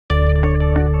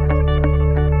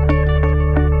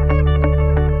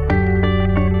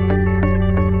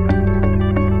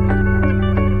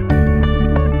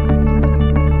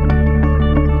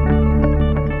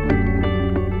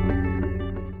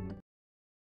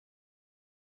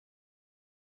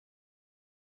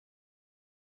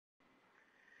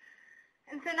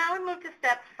And so now we move to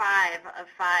step 5 of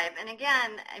 5. And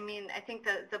again, I mean, I think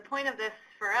the point of this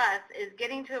for us is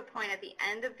getting to a point at the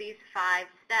end of these 5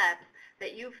 steps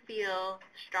that you feel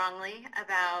strongly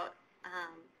about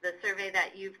the survey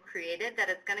that you've created, that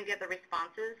it's going to get the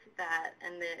responses that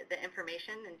and the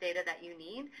information and data that you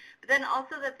need, but then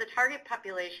also that the target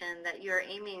population that you're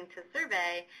aiming to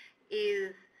survey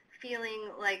is feeling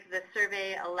like the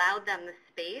survey allowed them the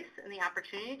space and the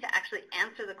opportunity to actually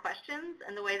answer the questions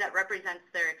in the way that represents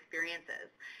their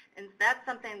experiences. And that's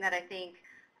something that I think,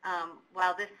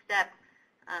 while this step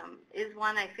is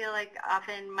one I feel like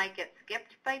often might get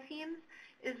skipped by teams,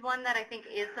 is one that I think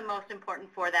is the most important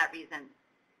for that reason.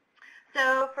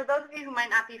 So for those of you who might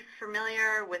not be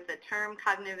familiar with the term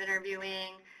cognitive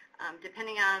interviewing,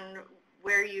 depending on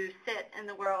where you sit in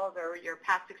the world or your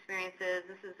past experiences,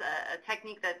 this is a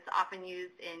technique that's often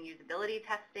used in usability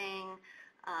testing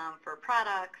for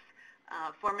products,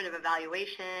 formative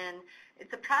evaluation.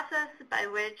 It's a process by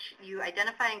which you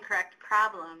identify and correct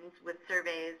problems with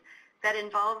surveys that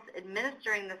involves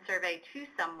administering the survey to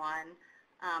someone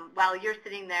while you're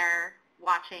sitting there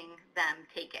watching them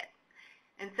take it.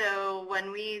 And so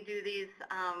when we do these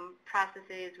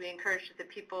processes, we encourage the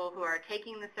people who are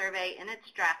taking the survey in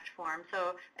its draft form.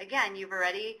 So again, you've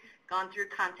already gone through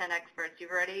content experts.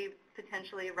 You've already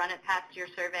potentially run it past your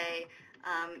survey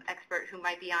expert who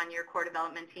might be on your core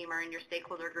development team or in your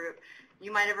stakeholder group.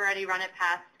 You might have already run it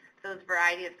past those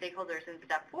variety of stakeholders in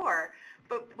step 4.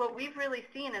 But what we've really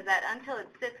seen is that until it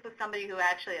sits with somebody who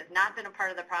actually has not been a part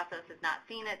of the process, has not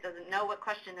seen it, doesn't know what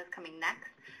question is coming next,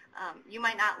 you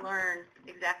might not learn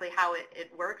exactly how it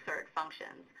works or it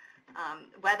functions,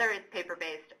 whether it's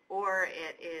paper-based or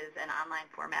it is an online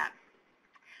format.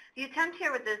 The attempt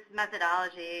here with this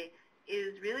methodology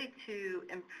is really to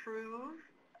improve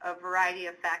a variety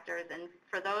of factors, and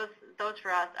for those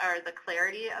for us are the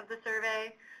clarity of the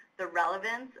survey, the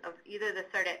relevance of either the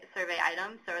survey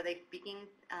items, so are they speaking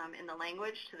in the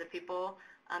language to the people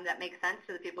that makes sense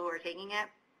to the people who are taking it,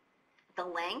 the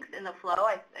length and the flow.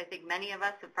 I think many of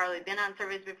us have probably been on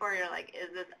surveys before. You're like, is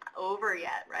this over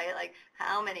yet, right? Like,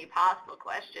 how many possible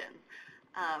questions?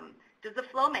 Does the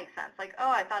flow make sense? Like, oh,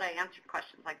 I thought I answered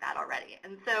questions like that already.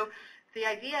 And so the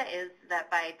idea is that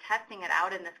by testing it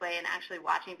out in this way and actually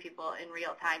watching people in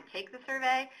real time take the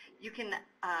survey, you can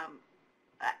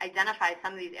identify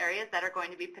some of these areas that are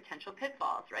going to be potential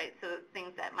pitfalls, right? So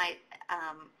things that might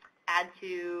add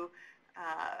to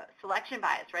selection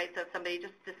bias, right? So if somebody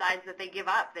just decides that they give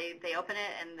up, they open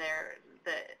it and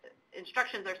the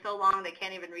instructions are so long they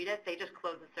can't even read it, they just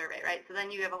close the survey, right? So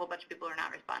then you have a whole bunch of people who are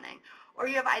not responding. Or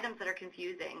you have items that are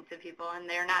confusing to people and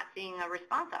they're not seeing a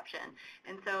response option.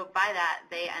 And so by that,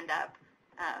 they end up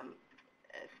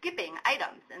skipping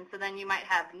items. And so then you might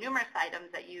have numerous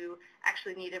items that you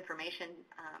actually need information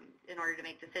in order to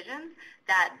make decisions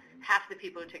that half the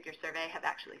people who took your survey have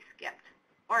actually skipped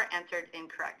or answered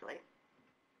incorrectly.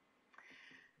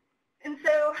 And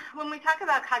so when we talk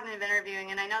about cognitive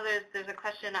interviewing, and I know there's a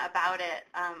question about it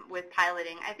with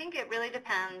piloting, I think it really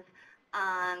depends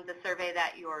on the survey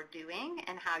that you're doing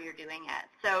and how you're doing it.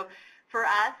 So for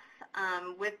us,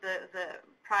 with the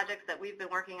projects that we've been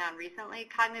working on recently,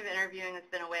 cognitive interviewing has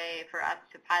been a way for us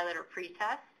to pilot or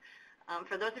pre-test.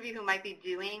 For those of you who might be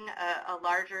doing a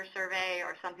larger survey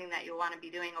or something that you'll want to be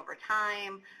doing over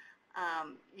time,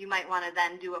 you might want to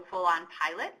then do a full-on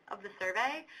pilot of the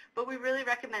survey, but we really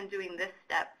recommend doing this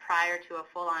step prior to a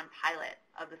full-on pilot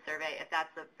of the survey if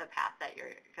that's the path that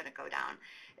you're going to go down.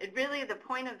 The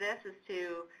point of this is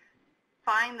to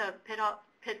find those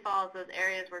pitfalls, those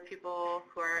areas where people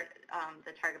who are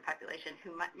the target population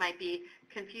who might be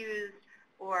confused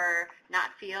or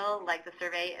not feel like the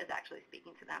survey is actually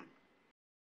speaking to them.